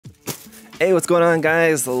Hey, what's going on,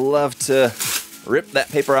 guys? Love to rip that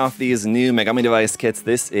paper off these new Megami Device kits.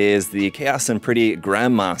 This is the Chaos and Pretty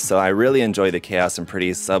Grandma. So I really enjoy the Chaos and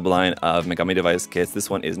Pretty subline of Megami Device kits. This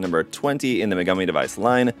one is number 20 in the Megami Device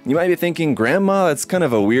line. You might be thinking, Grandma, that's kind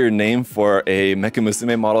of a weird name for a Mecha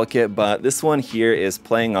Musume model kit, but this one here is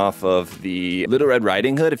playing off of the Little Red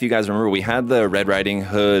Riding Hood. If you guys remember, we had the Red Riding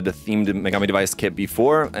Hood themed Megami Device kit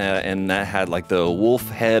before, and that had like the wolf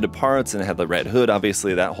head parts and it had the red hood,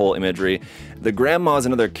 obviously, that whole imagery. The Grandma is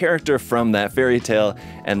another character from that fairy tale,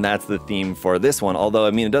 and that's the theme for this one. Although,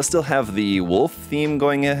 I mean, it does still have the wolf theme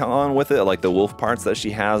going on with it, like the wolf parts that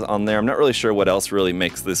she has on there. I'm not really sure what else really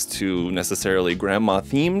makes this too necessarily Grandma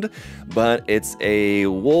themed, but it's a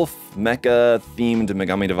wolf mecha themed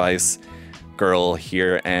Megami Device girl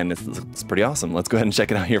here, and it's pretty awesome. Let's go ahead and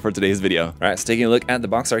check it out here for today's video. All right, so taking a look at the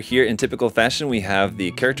box art here, in typical fashion, we have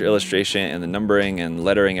the character illustration and the numbering and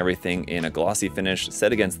lettering, everything in a glossy finish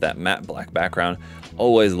set against that matte black background.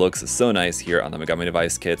 Always looks so nice here on the Megami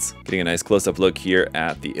Device kits. Getting a nice close-up look here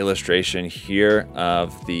at the illustration here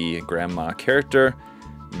of the Grandma character.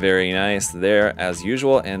 Very nice there as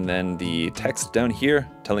usual, and then the text down here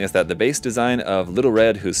telling us that the base design of Little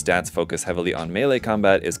Red, whose stats focus heavily on melee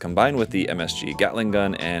combat, is combined with the MSG Gatling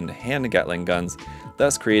gun and hand Gatling guns,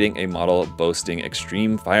 thus creating a model boasting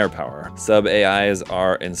extreme firepower. Sub AIs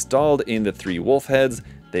are installed in the three wolf heads.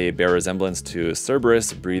 They bear resemblance to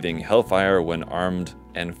Cerberus breathing hellfire when armed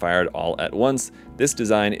and fired all at once. This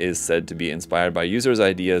design is said to be inspired by users'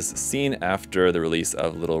 ideas seen after the release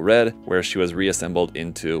of Little Red, where she was reassembled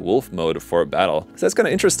into wolf mode for battle. So that's kind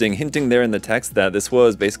of interesting, hinting there in the text that this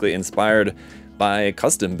was basically inspired by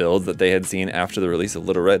custom builds that they had seen after the release of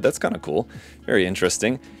Little Red. That's kind of cool. Very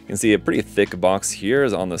interesting. You can see a pretty thick box here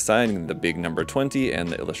is on the side, the big number 20 and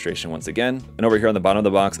the illustration once again. And over here on the bottom of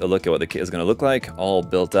the box, a look at what the kit is going to look like, all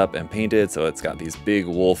built up and painted. So it's got these big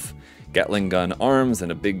wolf Gatling gun arms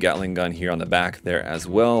and a big Gatling gun here on the back there as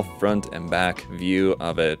well. Front and back view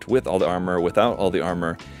of it with all the armor, without all the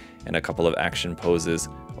armor, and a couple of action poses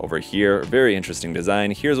over here. Very interesting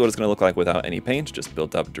design. Here's what it's going to look like without any paint, just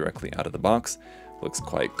built up directly out of the box. Looks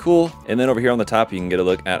quite cool. And then over here on the top, you can get a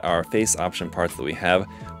look at our face option parts that we have.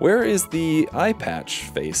 Where is the eye patch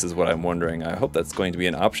face is what I'm wondering. I hope that's going to be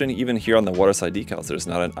an option. Even here on the waterside decals, there's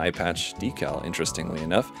not an eye patch decal, interestingly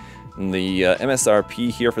enough. And the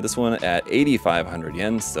MSRP here for this one at 8,500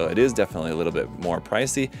 yen, so it is definitely a little bit more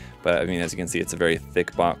pricey, but I mean, as you can see, it's a very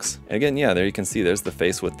thick box. And again, yeah, there you can see there's the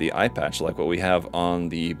face with the eye patch, like what we have on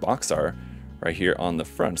the box art right here on the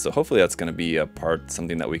front. So hopefully that's going to be a part,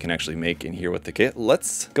 something that we can actually make in here with the kit.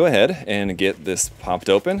 Let's go ahead and get this popped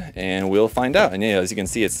open and we'll find out. And yeah, as you can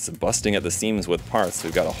see, it's busting at the seams with parts.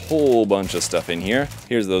 We've got a whole bunch of stuff in here.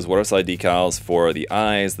 Here's those waterside decals for the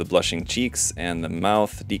eyes, the blushing cheeks, and the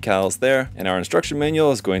mouth decals there. And our instruction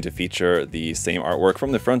manual is going to feature the same artwork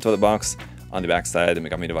from the front of the box. On the back side, the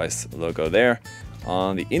Megami Device logo there.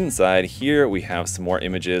 On the inside here, we have some more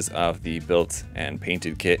images of the built and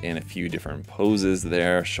painted kit in a few different poses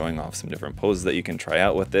there, showing off some different poses that you can try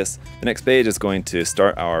out with this. The next page is going to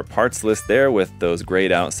start our parts list there, with those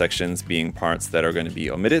grayed out sections being parts that are going to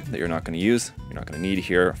be omitted, that you're not going to use, you're not going to need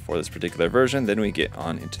here for this particular version. Then we get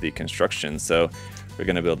on into the construction. So we're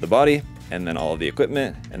going to build the body and then all of the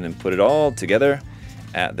equipment and then put it all together.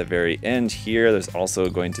 At the very end here, there's also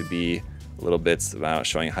going to be little bits about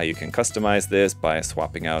showing how you can customize this by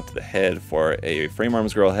swapping out the head for a Frame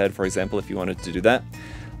Arms Girl head, for example, if you wanted to do that.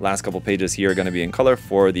 Last couple pages here are going to be in color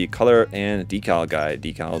for the color and decal guide.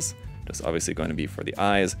 Decals just obviously going to be for the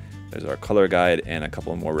eyes. There's our color guide and a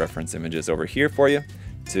couple more reference images over here for you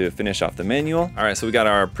to finish off the manual. All right, so we got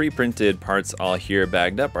our pre-printed parts all here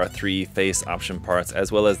bagged up, our three face option parts,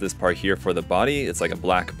 as well as this part here for the body. It's like a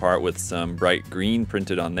black part with some bright green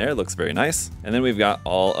printed on there. Looks very nice. And then we've got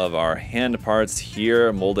all of our hand parts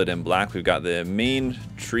here molded in black. We've got the main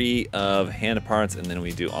tree of hand parts, and then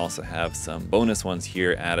we do also have some bonus ones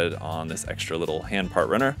here added on this extra little hand part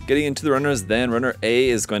runner. Getting into the runners, then runner A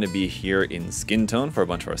is going to be here in skin tone for a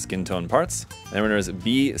bunch of our skin tone parts. Then runners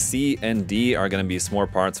B, C, and D are going to be some more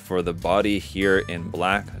parts for the body here in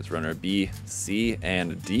black. There's runner B, C,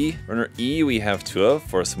 and D. Runner E we have two of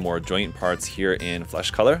for some more joint parts here in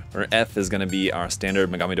flesh color. Runner F is going to be our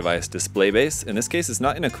standard Megami Device display base. In this case, it's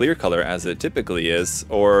not in a clear color as it typically is,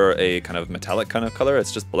 or a kind of metallic kind of color.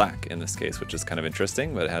 It's just black in this case, which is kind of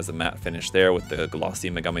interesting, but it has a matte finish there with the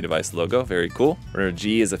glossy Megami Device logo. Very cool. Runner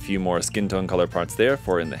G is a few more skin tone color parts there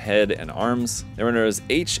for in the head and arms. Then runners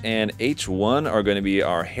H and H1 are going to be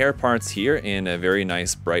our hair parts here in a very nice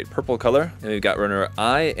bright purple color. And we've got runner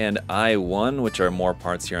I and I1, which are more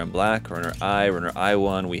parts here in black. Runner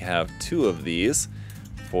I1, we have two of these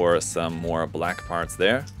for some more black parts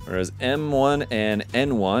there. Whereas M1 and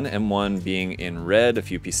N1, M1 being in red, a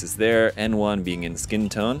few pieces there, N1 being in skin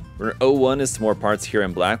tone. Where O1 is some more parts here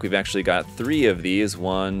in black. We've actually got 3 of these,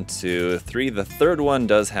 1, 2, 3. The third one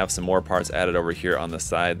does have some more parts added over here on the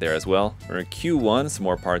side there as well. We're in Q1, some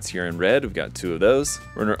more parts here in red. We've got 2 of those.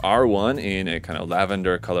 We're in R1 in a kind of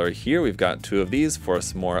lavender color here. We've got 2 of these for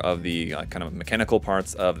some more of the kind of mechanical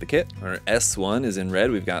parts of the kit. Our S1 is in red.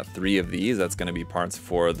 We've got 3 of these. That's going to be parts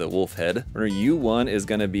for the wolf head. Our U1 is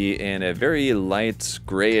going to be in a very light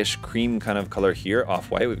grayish cream kind of color here,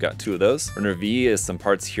 off-white. We've got 2 of those. Our V is some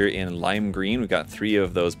parts here in lime green. We've got 3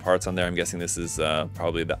 of those parts on there. I'm guessing this is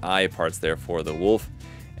probably the eye parts there for the wolf.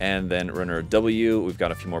 And then runner W, we've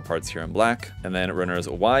got a few more parts here in black. And then runners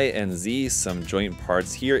Y and Z, some joint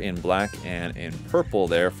parts here in black and in purple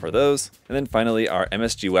there for those. And then finally our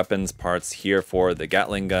MSG weapons parts here for the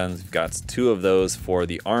Gatling guns. We've got 2 of those for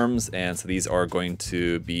the arms, and so these are going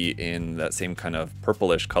to be in that same kind of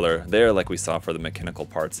purplish color there like we saw for the mechanical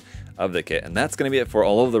parts of the kit. And that's going to be it for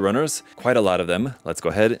all of the runners, quite a lot of them. Let's go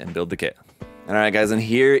ahead and build the kit. Alright guys, and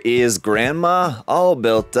here is Grandma all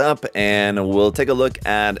built up, and we'll take a look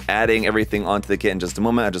at adding everything onto the kit in just a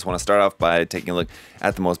moment. I just want to start off by taking a look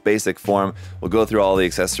at the most basic form. We'll go through all the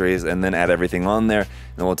accessories and then add everything on there.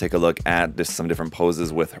 Then we'll take a look at just some different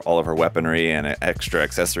poses with all of her weaponry and extra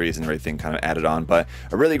accessories and everything kind of added on. But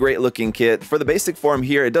a really great looking kit. For the basic form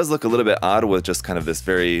here, it does look a little bit odd with just kind of this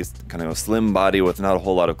very kind of slim body with not a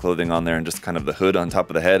whole lot of clothing on there and just kind of the hood on top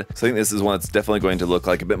of the head. So I think this is one that's definitely going to look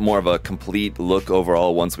like a bit more of a complete look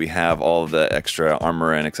overall once we have all of the extra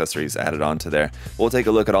armor and accessories added onto there. We'll take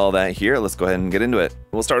a look at all that here. Let's go ahead and get into it.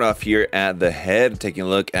 We'll start off here at the head, taking a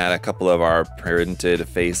look at a couple of our printed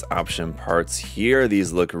face option parts here.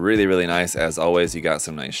 These look really, really nice as always. You got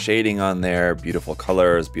some nice shading on there, beautiful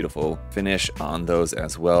colors, beautiful finish on those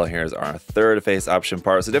as well. Here's our third face option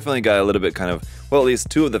part. So definitely got a little bit kind of, well, at least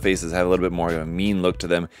 2 of the faces have a little bit more of a mean look to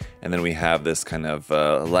them. And then we have this kind of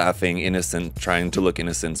laughing, innocent, trying to look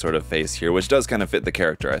innocent sort of face here, which does kind of fit the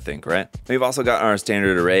character, I think, right? We've also got our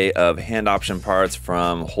standard array of hand option parts,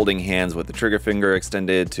 from holding hands with the trigger finger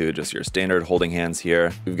extended to just your standard holding hands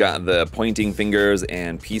here. We've got the pointing fingers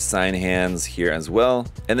and peace sign hands here as well.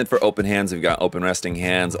 And then for open hands, we've got open resting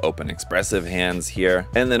hands, open expressive hands here.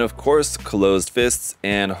 And then of course, closed fists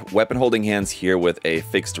and weapon holding hands here with a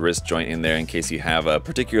fixed wrist joint in there in case you have a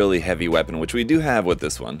particularly heavy weapon, which we do have with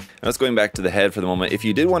this one. Now let's going back to the head for the moment. If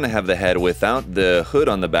you did want to have the head without the hood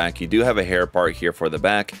on the back, you do have a hair part here for the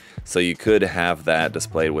back, so you could have that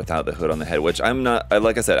displayed without the hood on the head, which I'm not,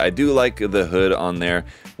 like I said, I do like the hood on there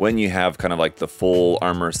when you have kind of like the full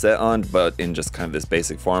armor set on, but in just kind of this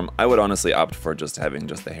basic form, I would honestly opt for just having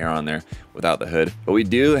just the hair on there without the hood. But we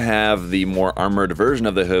do have the more armored version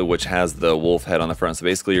of the hood, which has the wolf head on the front. So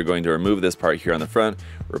basically you're going to remove this part here on the front,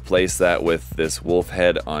 replace that with this wolf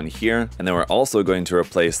head on here, and then we're also going to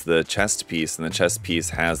replace the chest piece, and the chest piece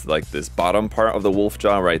has like this bottom part of the wolf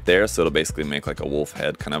jaw right there, so it'll basically make like a wolf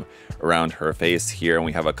head kind of around her face here. And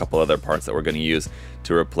we have a couple other parts that we're going to use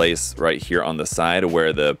to replace right here on the side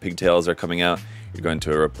where the pigtails are coming out. You're going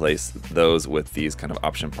to replace those with these kind of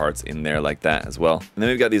option parts in there like that as well. And then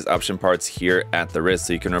we've got these option parts here at the wrist,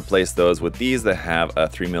 so you can replace those with these that have a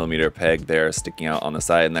 3mm peg there sticking out on the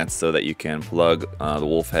side, and that's so that you can plug the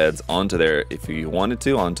wolf heads onto there if you wanted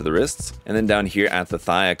to, onto the wrists. And then down here at the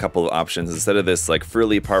thigh, a couple of options. Instead of this like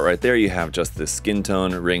frilly part right there, you have just this skin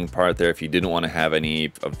tone ring part there if you didn't want to have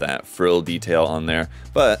any of that frill detail on there.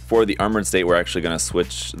 But for the armored state, we're actually going to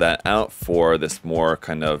switch that out for this more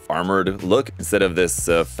kind of armored look. Instead of this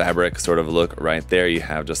fabric sort of look right there, you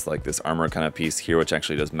have just like this armor kind of piece here, which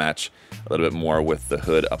actually does match a little bit more with the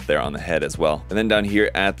hood up there on the head as well. And then down here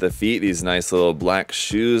at the feet, these nice little black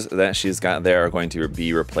shoes that she's got there are going to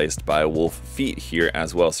be replaced by wolf feet here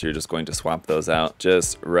as well. So you're just going to swap those out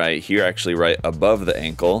just right here, actually right above the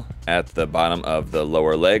ankle at the bottom of the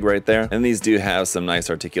lower leg right there. And these do have some nice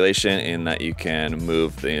articulation in that you can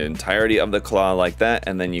move the entirety of the claw like that,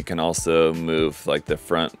 and then you can also move like the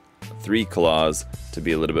front 3 claws to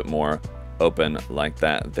be a little bit more open like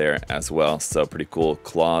that there as well. So pretty cool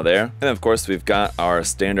claw there. And of course we've got our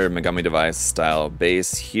standard Megami Device style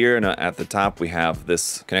base here. Now at the top we have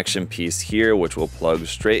this connection piece here which will plug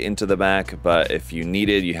straight into the back, but if you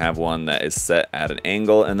needed, you have one that is set at an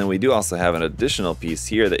angle. And then we do also have an additional piece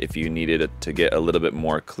here that if you needed it to get a little bit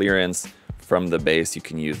more clearance from the base, you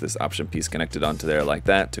can use this option piece connected onto there like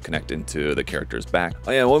that to connect into the character's back.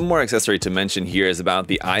 Oh yeah, one more accessory to mention here is about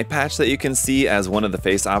the eye patch that you can see as one of the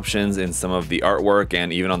face options in some of the artwork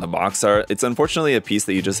and even on the box art. It's unfortunately a piece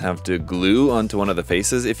that you just have to glue onto one of the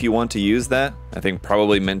faces if you want to use that. I think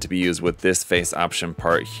probably meant to be used with this face option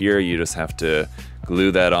part here. You just have to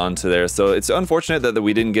glue that onto there. So it's unfortunate that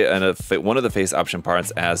we didn't get one of the face option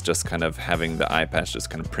parts as just kind of having the eye patch just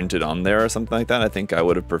kind of printed on there or something like that. I think I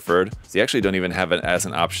would have preferred. So you actually don't even have it as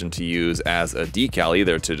an option to use as a decal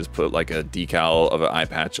either, to just put like a decal of an eye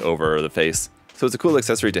patch over the face. So it's a cool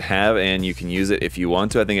accessory to have, and you can use it if you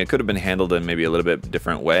want to. I think it could have been handled in maybe a little bit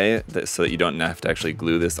different way so that you don't have to actually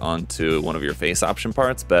glue this onto one of your face option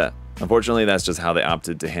parts, but unfortunately, that's just how they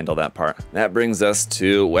opted to handle that part. That brings us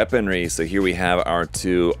to weaponry. So here we have our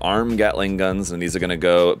 2 arm Gatling guns, and these are going to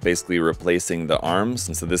go basically replacing the arms.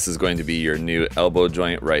 And so this is going to be your new elbow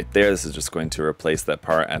joint right there. This is just going to replace that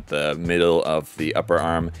part at the middle of the upper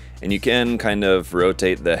arm. And you can kind of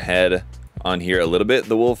rotate the head on here a little bit,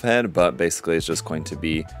 the wolf head, but basically it's just going to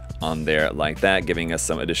be on there like that, giving us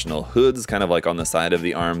some additional hoods kind of like on the side of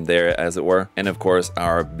the arm there, as it were. And of course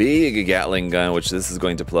our big Gatling gun, which this is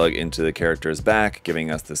going to plug into the character's back, giving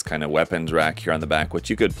us this kind of weapons rack here on the back, which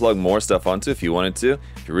you could plug more stuff onto if you wanted to,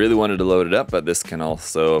 if you really wanted to load it up. But this can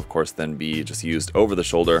also of course then be just used over the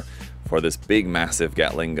shoulder for this big massive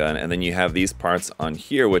Gatling gun. And then you have these parts on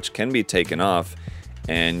here which can be taken off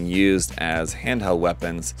and used as handheld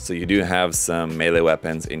weapons. So you do have some melee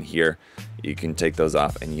weapons in here. You can take those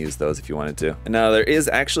off and use those if you wanted to. And now there is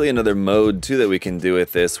actually another mode too that we can do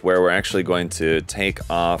with this, where we're actually going to take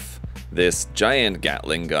off this giant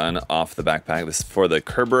Gatling gun off the backpack. This is for the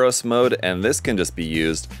Kerberos mode, and this can just be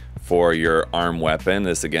used for your arm weapon.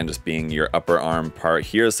 This again just being your upper arm part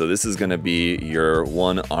here. So this is going to be your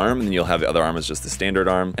one arm, and you'll have the other arm as just the standard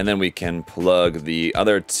arm. And then we can plug the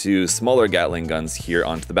other 2 smaller Gatling guns here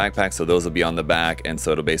onto the backpack. So those will be on the back, and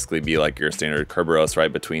so it'll basically be like your standard Kerberos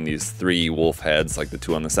right between these 3 wolf heads, like the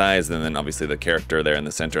 2 on the sides, and then obviously the character there in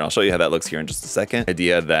the center. And I'll show you how that looks here in just a second.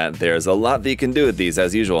 Idea that there's a lot that you can do with these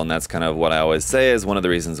as usual, and that's kind of what I always say is one of the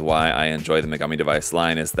reasons why I enjoy the Megami Device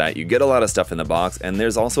line, is that you get a lot of stuff in the box, and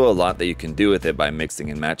there's also a lot that you can do with it by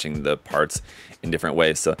mixing and matching the parts in different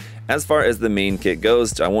ways. So as far as the main kit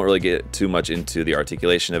goes, I won't really get too much into the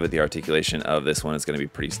articulation of it. The articulation of this one is going to be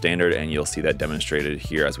pretty standard, and you'll see that demonstrated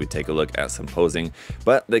here as we take a look at some posing.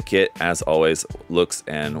 But the kit, as always, looks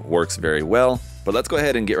and works very well. But let's go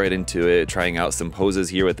ahead and get right into it, trying out some poses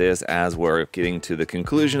here with this as we're getting to the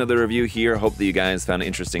conclusion of the review here. Hope that you guys found it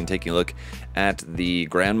interesting taking a look at the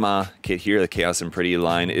Grandma kit here. The Chaos and Pretty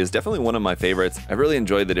line is definitely one of my favorites. I've really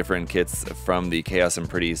enjoyed the different kits from the Chaos and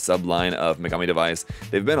Pretty subline of Megami Device.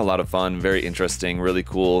 They've been a lot of fun, very interesting, really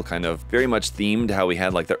cool, kind of very much themed. How we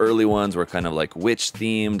had like the early ones were kind of like witch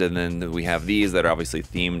themed, and then we have these that are obviously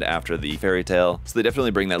themed after the fairy tale. So they definitely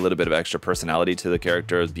bring that little bit of extra personality to the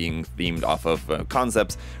characters, being themed off of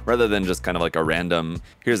concepts rather than just kind of like a random,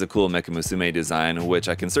 here's a cool Mecha Musume design, which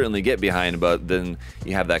I can certainly get behind, but then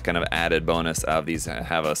you have that kind of added bonus of these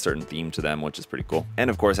have a certain theme to them, which is pretty cool. And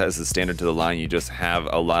of course, as is standard to the line, you just have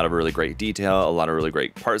a lot of really great detail, a lot of really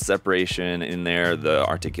great part separation in there, the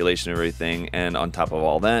articulation of everything, and on top of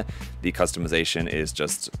all that, the customization is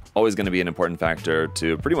just always going to be an important factor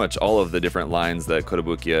to pretty much all of the different lines that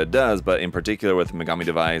Kotobukiya does, but in particular with Megami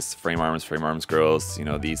Device, Frame Arms Girls, you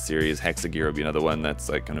know, these series, Hexagear would be another one that's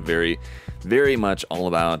like kind of very much all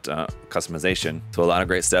about customization. So a lot of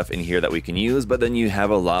great stuff in here that we can use, but then you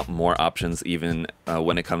have a lot more options even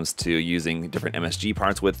when it comes to using different MSG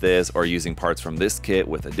parts with this, or using parts from this kit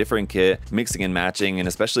with a different kit, mixing and matching, and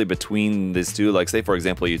especially between these two. Like say for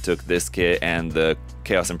example you took this kit and the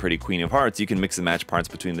Chaos and Pretty Queen of Hearts, you can mix and match parts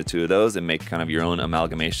between the 2 of those and make kind of your own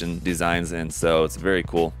amalgamation designs, and so it's very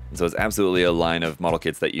cool. And so it's absolutely a line of model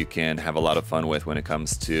kits that you can have a lot of fun with when it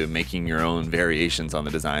comes to making your own variations on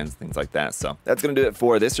the designs, things like that. So that's going to do it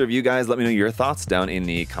for this review, guys. Let me know your thoughts down in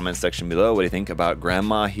the comments section below. What do you think about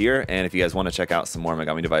Grandma here? And if you guys want to check out some more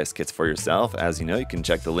Megami Device kits for yourself, as you know, you can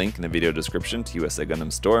check the link in the video description to USA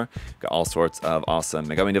Gundam Store. Got all sorts of awesome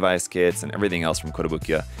Megami Device kits and everything else from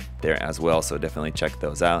Kotobukiya there as well, so definitely check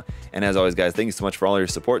those out. And as always, guys, thank you so much for all your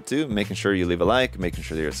support too, making sure you leave a like, making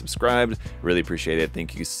sure that you're subscribed. Really appreciate it.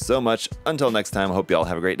 Thank you so much. Until next time, I hope you all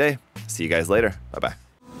have a great day. See you guys later. Bye bye.